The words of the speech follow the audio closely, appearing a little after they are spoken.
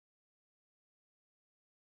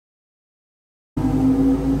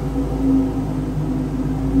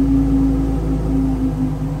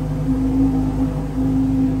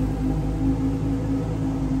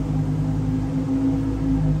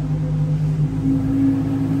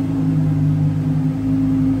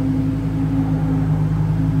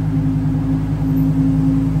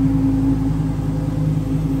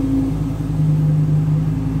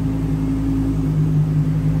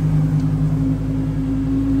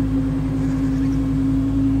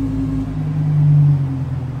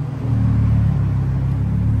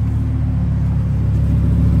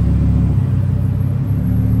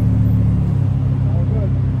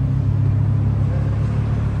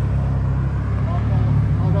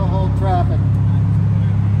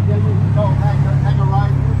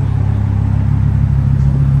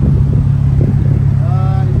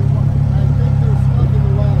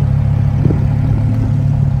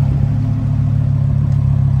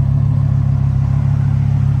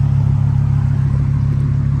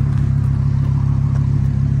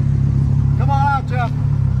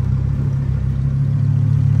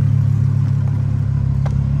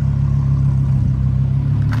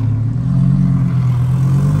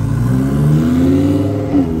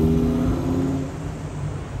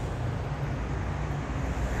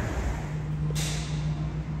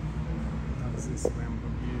This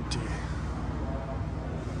Lamborghini.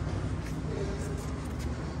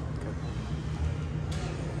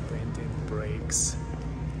 Painted brakes.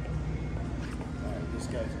 This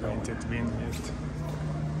guy's painted windshield.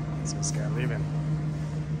 Is this guy leaving?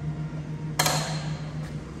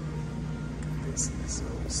 This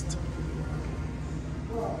exhaust.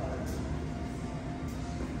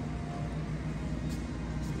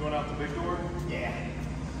 You going out the big door? Yeah.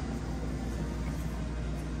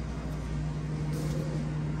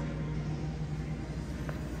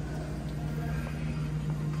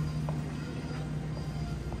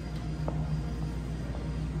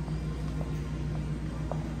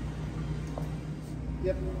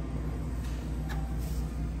 Yep.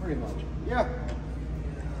 Pretty much. Yeah.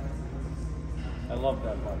 I love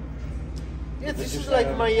that bike. Yeah, this is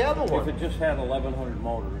like my other one. If it just had 1100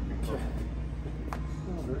 motor, it'd be perfect.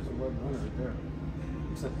 Oh, there's 1100 right there.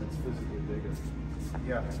 Except it's physically bigger.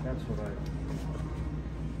 Yeah, that's what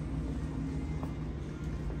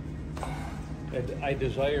I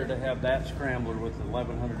desire to have that scrambler with the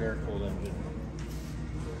 1100 air-cooled engine.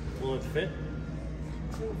 Will it fit?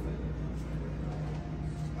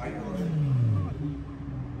 I know.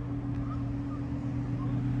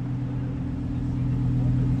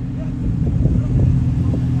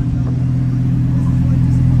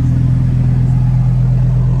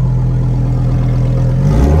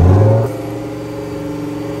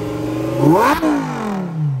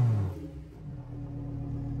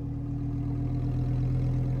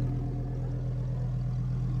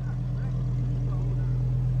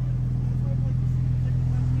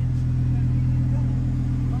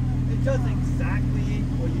 It does exactly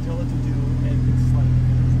what you tell it to do, and it's like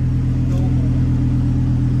no.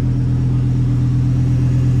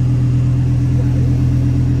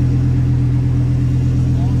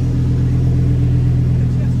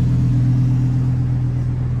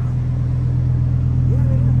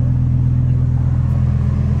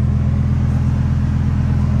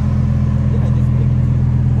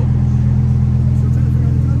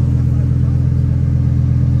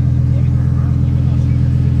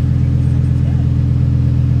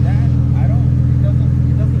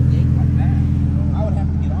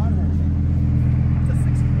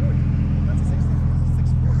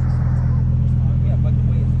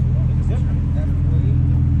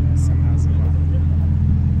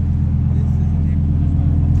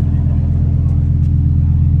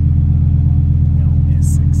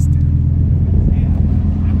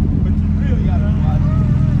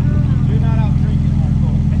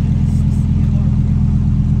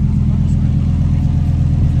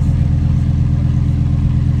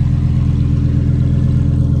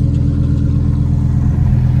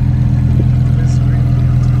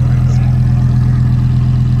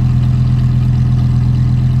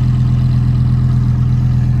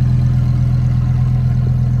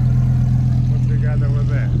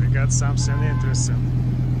 Something interesting.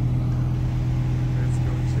 Let's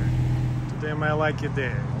go check. Today my lucky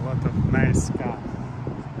day. A lot of nice cars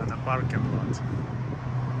on the parking lot.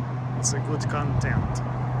 It's a good content.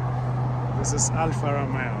 This is Alfa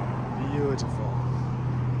Romeo. Beautiful.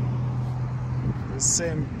 The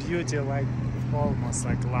same beauty like almost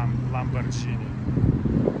like Lamborghini.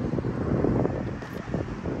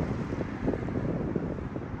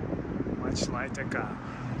 Much lighter car.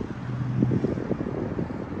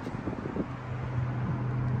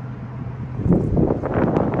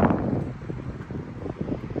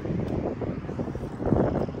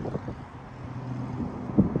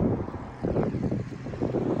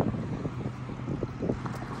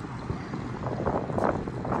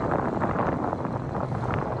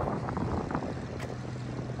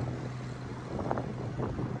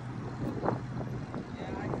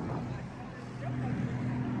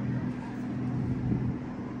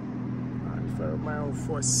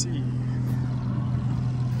 4C.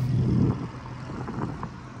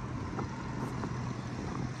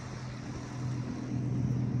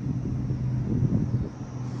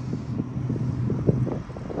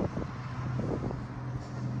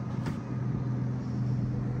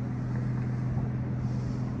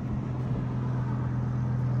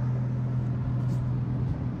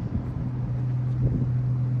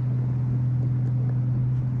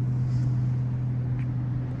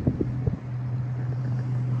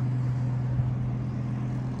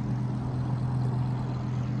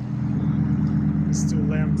 Two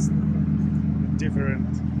lamps, different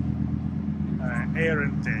air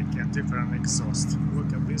intake and different exhaust.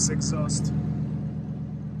 Look at this exhaust.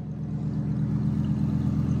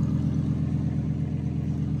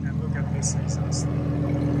 And look at this exhaust. And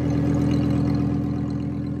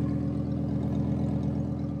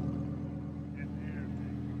air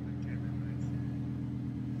intake on the cabin right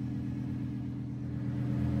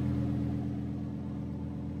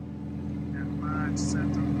here. And much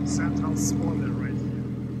central spoiler right here.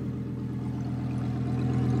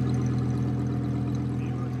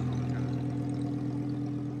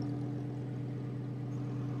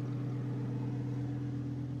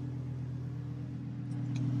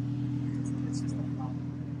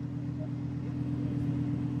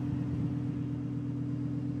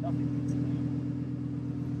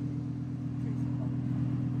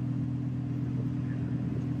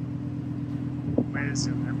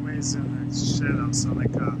 Amazing shadows on the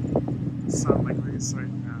car. Sun like this right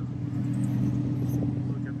now.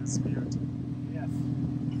 Look at this beauty. Yes.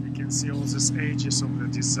 You can see all these edges of the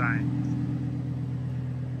design.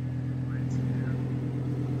 Right here.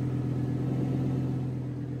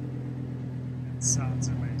 It sounds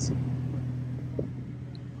amazing.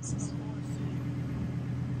 This is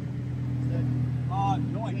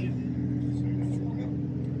no idea.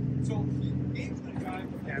 So he gave the guy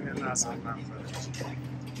and another number.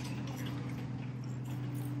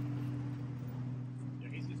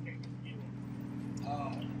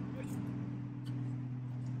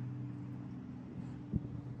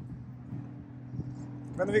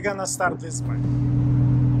 When we gonna start this bike?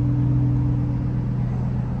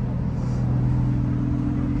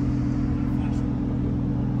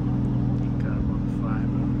 Carbon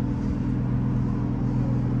fiber.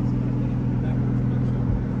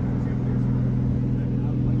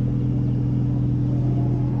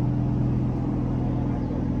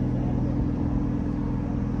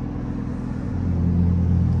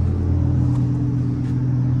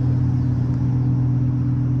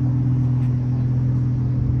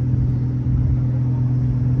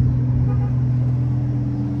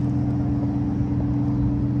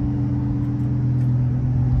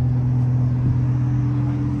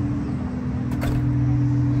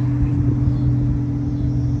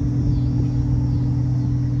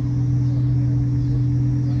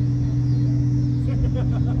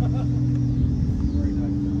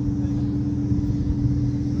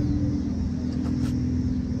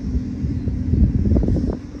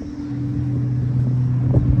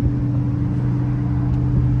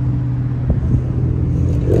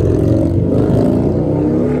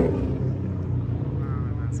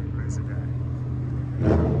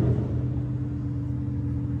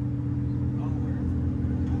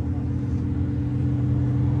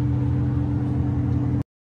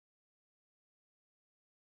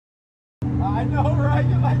 I know, right?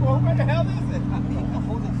 You're like, well, where the hell is it?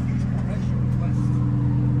 Hold on, huge pressure.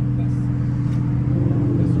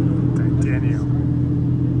 Titanium.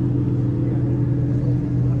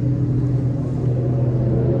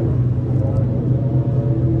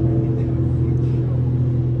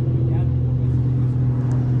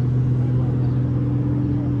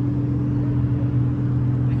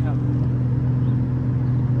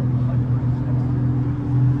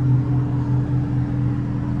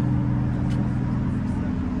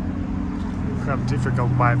 Have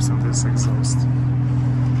difficult pipes on this exhaust.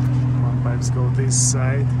 One pipes go this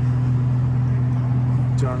side,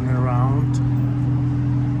 turn around.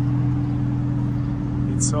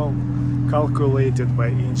 It's all calculated by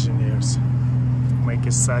engineers. Make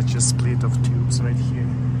such a split of tubes right here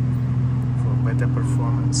for better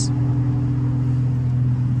performance.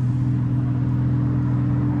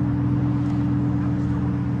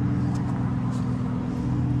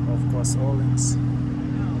 Of course, Ollins.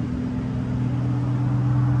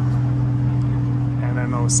 And I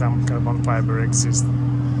know some carbon fiber exists,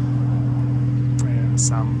 and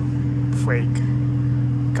some fake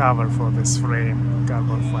cover for this frame,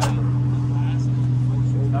 carbon fiber.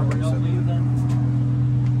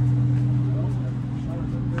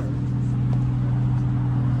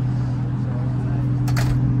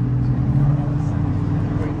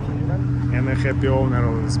 a happy owner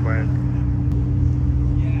of this bike.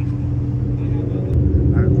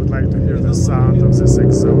 I would like to hear the sound of this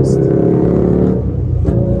exhaust.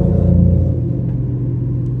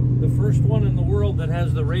 The first one in the world that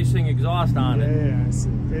has the racing exhaust on it. Yeah, I see.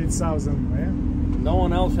 8,000, yeah? No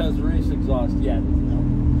one else has the race exhaust yet.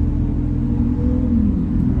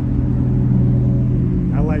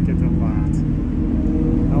 I like it a lot.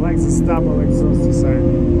 I like this double exhaust design.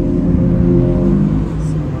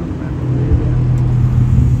 So one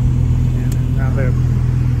and another.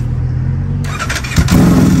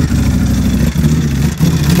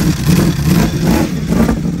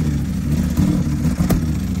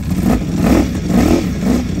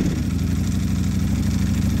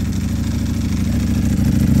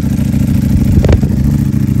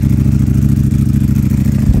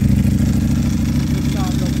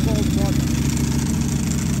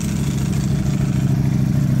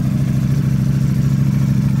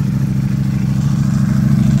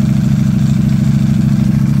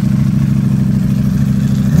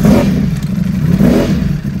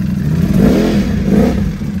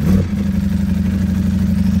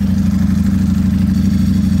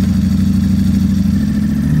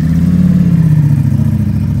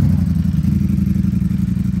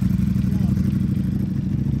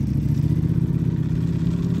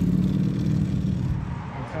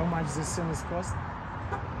 This thing is cost?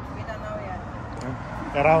 We don't know yet.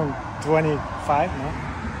 Around 25, no?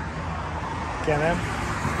 Can I?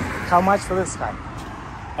 How much for this hat?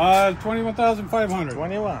 21,500.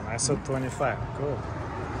 21. I said 25. Cool.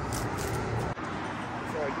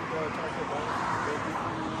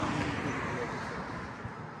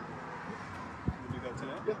 Do that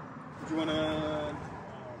today? Yeah. Do you want to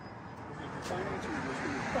finance or just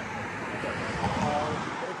what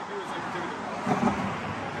I can do is I can take it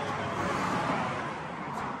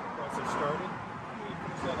process started. We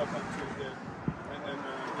can set up on Tuesday and then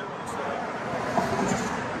get it set up.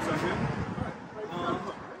 Sound good?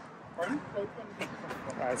 Pardon?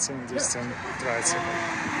 Pricing, distance, pricing.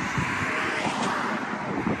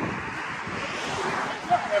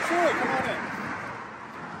 Yeah, absolutely. Come on in.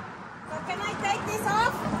 So can I take this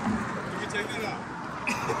off? You can take that out.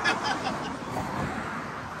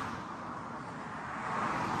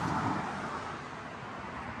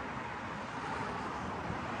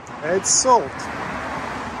 It's sold.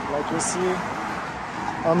 Like you see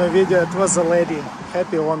on the video, it was a lady,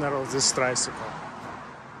 happy owner of this tricycle.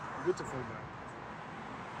 Beautiful bike.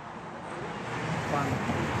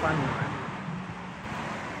 Fun, right?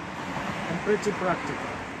 And pretty practical.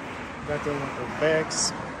 Got a lot of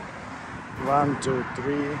bags. 1, 2,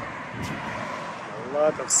 3. A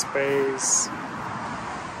lot of space.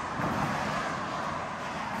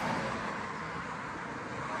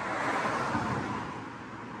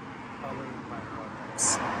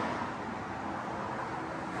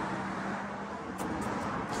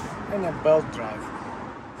 And a belt drive.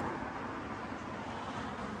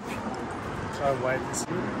 How wide is it?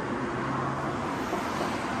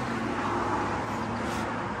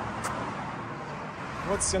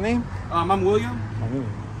 What's your name? I'm William.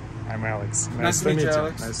 I'm Alex. Nice to meet you,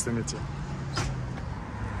 Alex. Nice to meet you.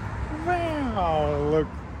 Wow,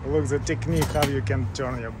 look the technique how you can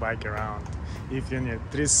turn your bike around. If you need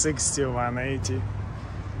 360 or 180,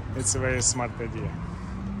 it's a very smart idea.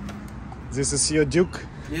 This is your Duke?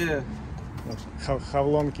 Yeah. How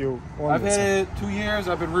long you own I've this? had it 2 years.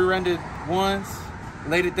 I've been rear-ended once,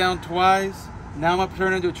 laid it down twice. Now I'm up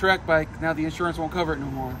turning into a track bike. Now the insurance won't cover it no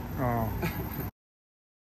more. Oh.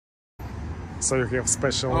 So you have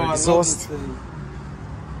special Oh, I love exhaust? this thing.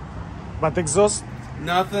 But exhaust?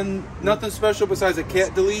 Nothing special besides a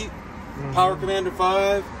cat delete, Power Commander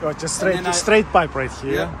 5. Oh, just And then straight pipe right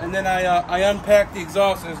here. Yeah. And then I unpacked the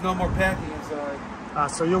exhaust. So there's no more packing inside.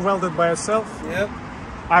 So you welded by yourself? Yep.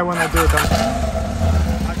 I want to do it on...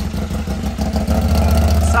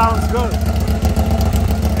 Sounds good.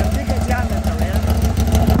 A bigger diameter, yeah?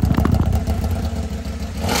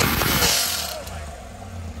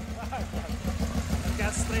 I've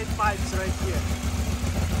got straight pipes right here.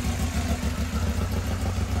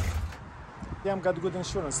 Yeah, I've got good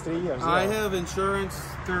insurance, 3 years. I yeah. have insurance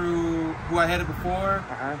through who I had it before.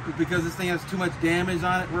 Because this thing has too much damage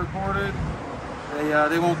on it reported.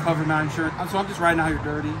 They won't cover my insurance. So I'm just riding out here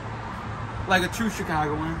dirty. Like a true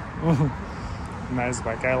Chicagoan. Nice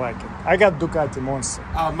bike, I like it. I got Ducati Monster.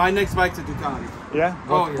 My next bike's a Ducati. Yeah?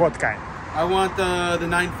 Oh, yeah. What kind? I want the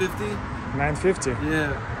 950. 950?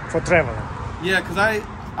 Yeah. For traveling? Yeah, because I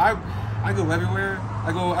go everywhere.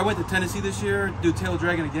 I went to Tennessee this year, do tail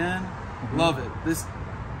dragging again. Love it. This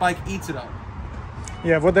bike eats it up.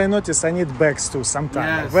 Yeah, what I noticed, I need bags too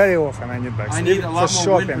sometimes. Yes. Very often I need bags. I need Even a lot for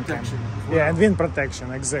more wind shopping. protection. Yeah, and wind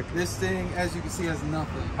protection, exactly. This thing, as you can see, has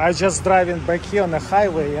nothing. I just driving back here on the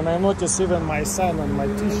highway and I notice even my sign on my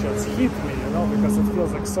t-shirts hit me, you know, because it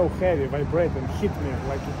feels like so heavy, vibrate and hit me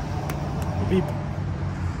like a beep.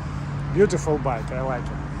 Beautiful bike, I like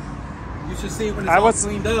it. You should see when it's all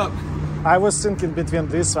cleaned up. I was thinking between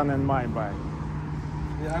this one and my bike.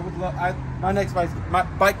 Yeah, I would love. My next bike, my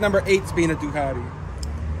bike number 8's being a Ducati.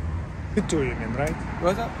 V2 you mean, right?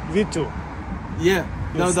 What's that? V2. Yeah.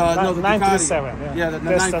 No, Yes, the 937, Ducati. yeah. The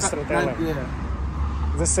Testa Stradale.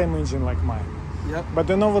 Yeah. The same engine like mine. Yep. But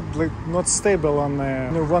you know what, like, not stable on,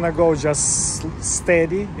 you wanna go just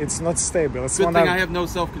steady, it's not stable. It's Good thing I have no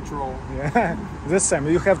self-control. Yeah, the same.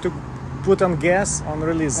 You have to put on gas, on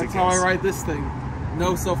release the That's gas. how I ride this thing.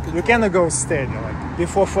 No self-control. You cannot go steady, like,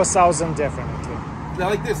 before 4,000 definitely.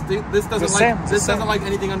 Like this. This doesn't same, like the this same. doesn't like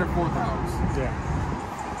anything under 4,000. Yeah.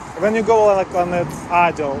 When you go like on the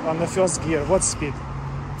idle, on the first gear, what speed?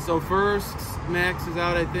 So first max is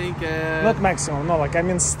out, I think. Not maximum, no, like I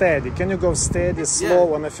mean steady. Can you go steady,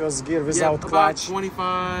 slow on the first gear without about clutch?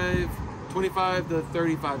 25 to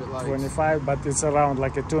 35 it likes. 25, but it's around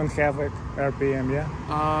like a 2.5 RPM, yeah?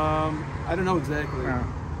 I don't know exactly. Yeah.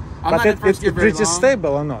 I'm But not in first it's gear very pretty long.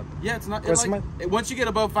 stable or not? Yeah, it's not. Because Once you get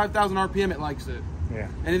above 5,000 RPM, it likes it. Yeah.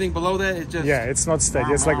 Anything below that, it just. Yeah, it's not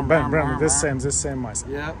steady. It's like bam, bam, the same mass.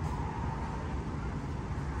 Yeah.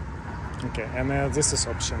 Okay, and this is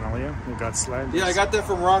optional, yeah? You got sliders. Yeah, I got that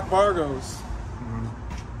from Rock Bargos.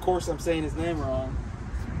 Of course, I'm saying his name wrong.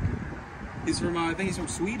 He's from, I think he's from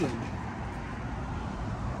Sweden.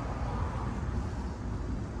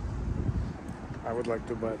 I would like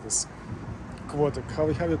to buy this quad. How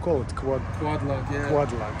you call it? Quad Lock, yeah.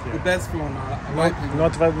 lock, yeah. The best phone, in my opinion.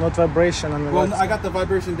 Not vibration and Well, I got the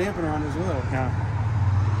vibration dampener on as well. Yeah.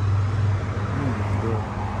 Good.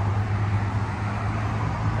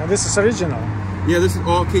 And this is original. Yeah, this is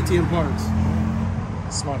all KTM parts.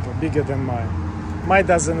 Smarter, bigger than mine. Mine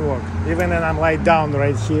doesn't work. Even when I'm lying down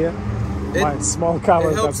right here, my small cover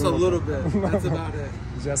It helps doesn't a work. little bit. That's about it.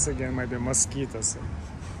 Just again, maybe mosquitoes.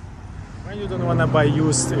 Why you don't want to buy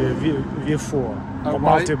used V4 or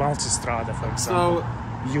multi-strada, for example? So,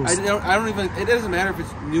 used. I don't even. It doesn't matter if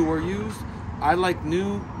it's new or used. I like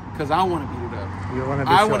new because I want to beat it up. You want to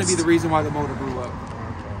be I first. want to be the reason why the motor blew up.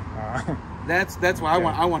 Okay. That's why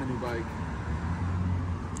I want a new bike.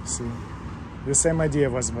 See, the same idea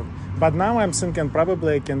was, but now I'm thinking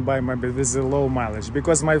probably I can buy maybe with a low mileage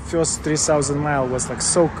because my first 3,000 mile was like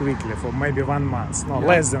so quickly for maybe 1 month, no,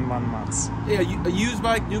 less than 1 month. Yeah, a used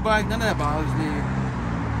bike, new bike, none of that bothers me.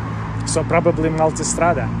 So probably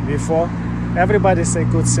multi-strada V4. Everybody say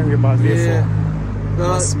good thing about V4.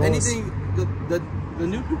 Yeah, anything the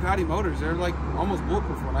new Ducati motors, they're like almost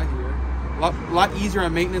bulletproof when I hear. A lot easier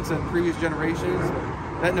on maintenance than previous generations.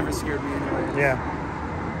 That never scared me anyway. Yeah.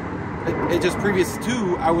 It just previous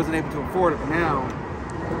to I wasn't able to afford it, but now.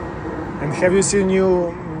 And have you seen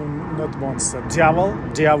new, not Monster, Diavel?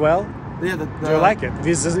 Yeah, Do you like it?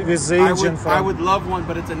 With the engine I would love one,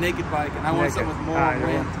 but it's a naked bike, and I want something with more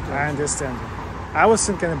wind. I understand. I was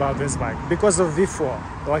thinking about this bike because of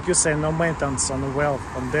V4. Like you say, no maintenance on the well,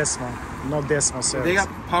 on Desmo, no Desmo service. They got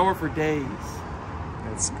power for days.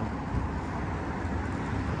 That's cool.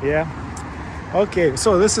 Yeah. Okay,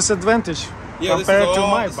 so this is advantage compared to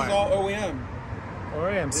my this bike. is all OEM.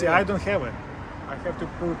 OEM. See, I don't have it. I have to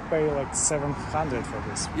pay like 700 for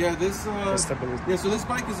this. Yeah, this. For stability. Yeah, so this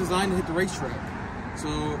bike is designed to hit the racetrack.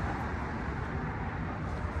 So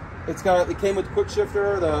it came with the quick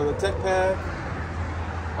shifter, the tech pack,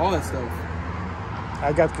 all that stuff.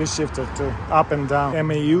 I got quick shifter too, up and down,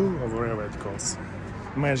 MAU or whatever it calls,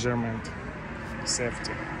 measurement,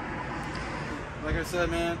 safety. Like I said,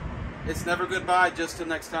 man, it's never goodbye. Just till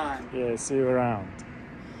next time. Yeah, see you around.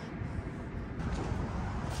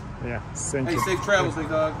 Yeah, thank Hey, you. safe travels, big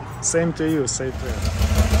dog. Same to you, safe travels.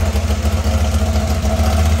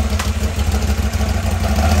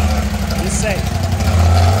 Be safe.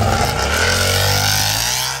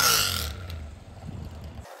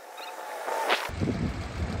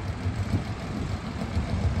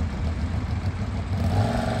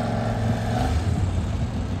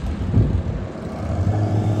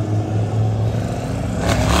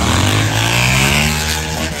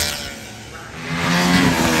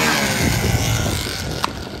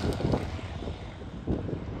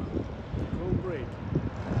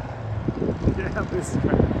 Yeah,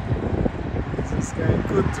 this guy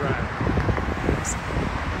could drive.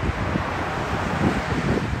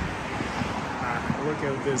 Look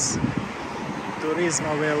at this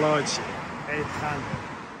Turismo Veloce 800.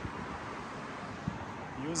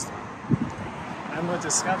 Used one. I I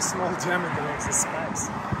noticed how small diameter of the spikes.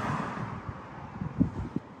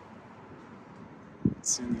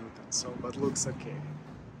 It's in Newton, so but looks okay.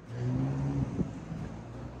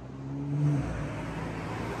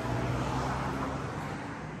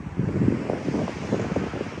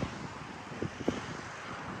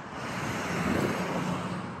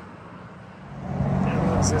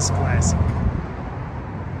 This is classic.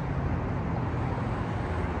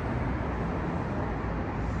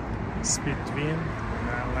 Speed twin, and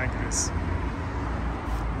I like this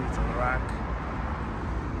little rack.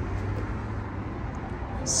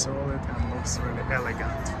 Solid and looks really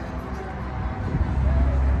elegant.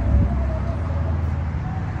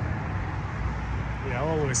 Yeah, I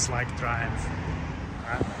always like Triumph.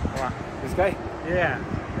 This guy? Yeah,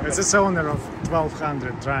 it's this owner of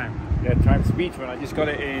 1200 Triumph. Yeah, Triumph Speedrun. I just got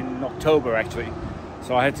it in October actually.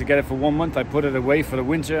 So I had to get it for 1 month. I put it away for the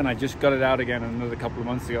winter and I just got it out again another couple of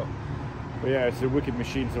months ago. But yeah, it's a wicked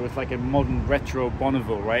machine. So it's like a modern retro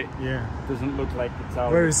Bonneville, right? Yeah. Doesn't look like it's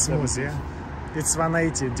out. Very smooth, yeah. It's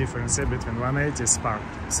 180 difference between 180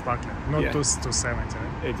 sparkling, not Yeah. 270,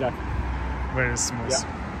 right? Exactly. Very smooth. Yeah.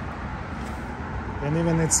 And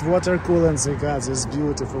even it's water coolant, they got this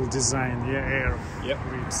beautiful design, yeah, air Yep.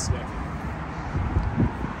 grips. Yeah.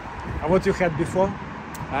 And what you had before?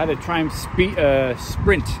 I had a Triumph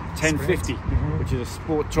Sprint 1050, which is a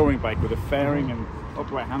sport touring bike with a fairing and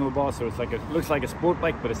upright handlebars. So it's like it looks like a sport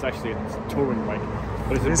bike, but it's actually a touring bike.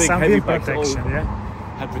 But it's a There's big some heavy wind bike. protection, yeah?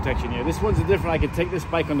 Head protection, yeah. This one's different. I can take this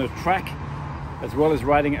bike on the track as well as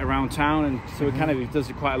riding it around town, and so it kind of it does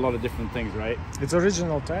quite a lot of different things, right? It's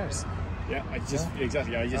original tires. Yeah, I just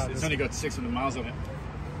exactly. It's only got 600 miles on it,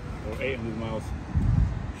 or 800 miles.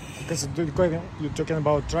 Because you're talking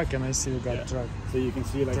about track, and I see you got track. So you can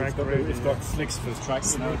see like Track it's got slicks for the track.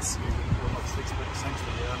 You know, Slicks. well, not slicks, but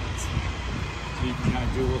essentially, yeah. So you can kind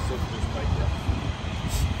of do all sorts of this bike. Yeah.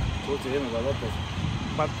 Talk to him about that.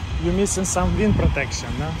 But you're missing some wind protection,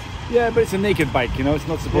 no? Yeah, but it's a naked bike. You know, it's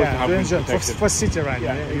not supposed to have you wind enjoy protection. for city riding.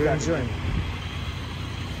 Yeah, Yeah, you're exactly. enjoying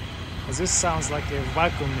it. This sounds like a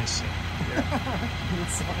vacuum machine. It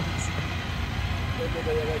sounds.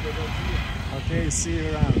 Okay, see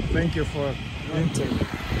you around. Thank you for the interview.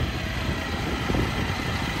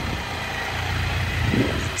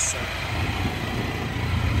 This,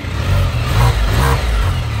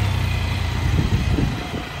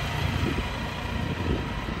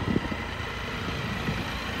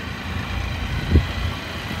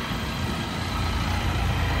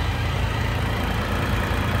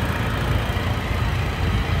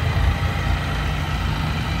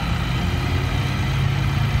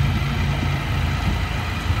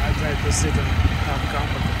 I try to sit and have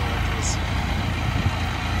comfortable like this.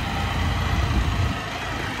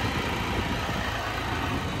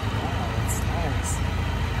 Wow, that's nice.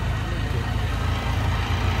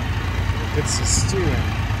 Look at the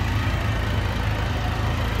steering.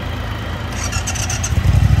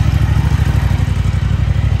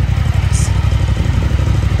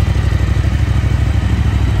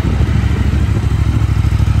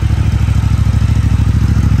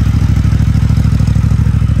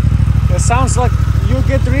 It sounds like you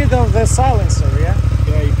get rid of the silencer, yeah?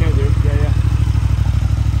 Yeah, you can do it. Yeah, yeah.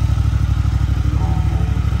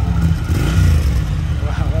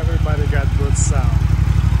 Wow, everybody got good sound.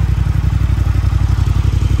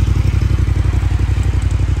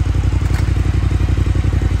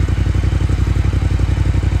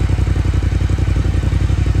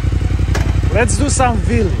 Let's do some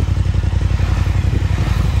wheelie.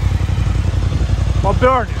 Or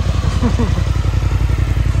burn it.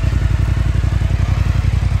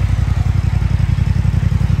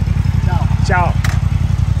 Ciao.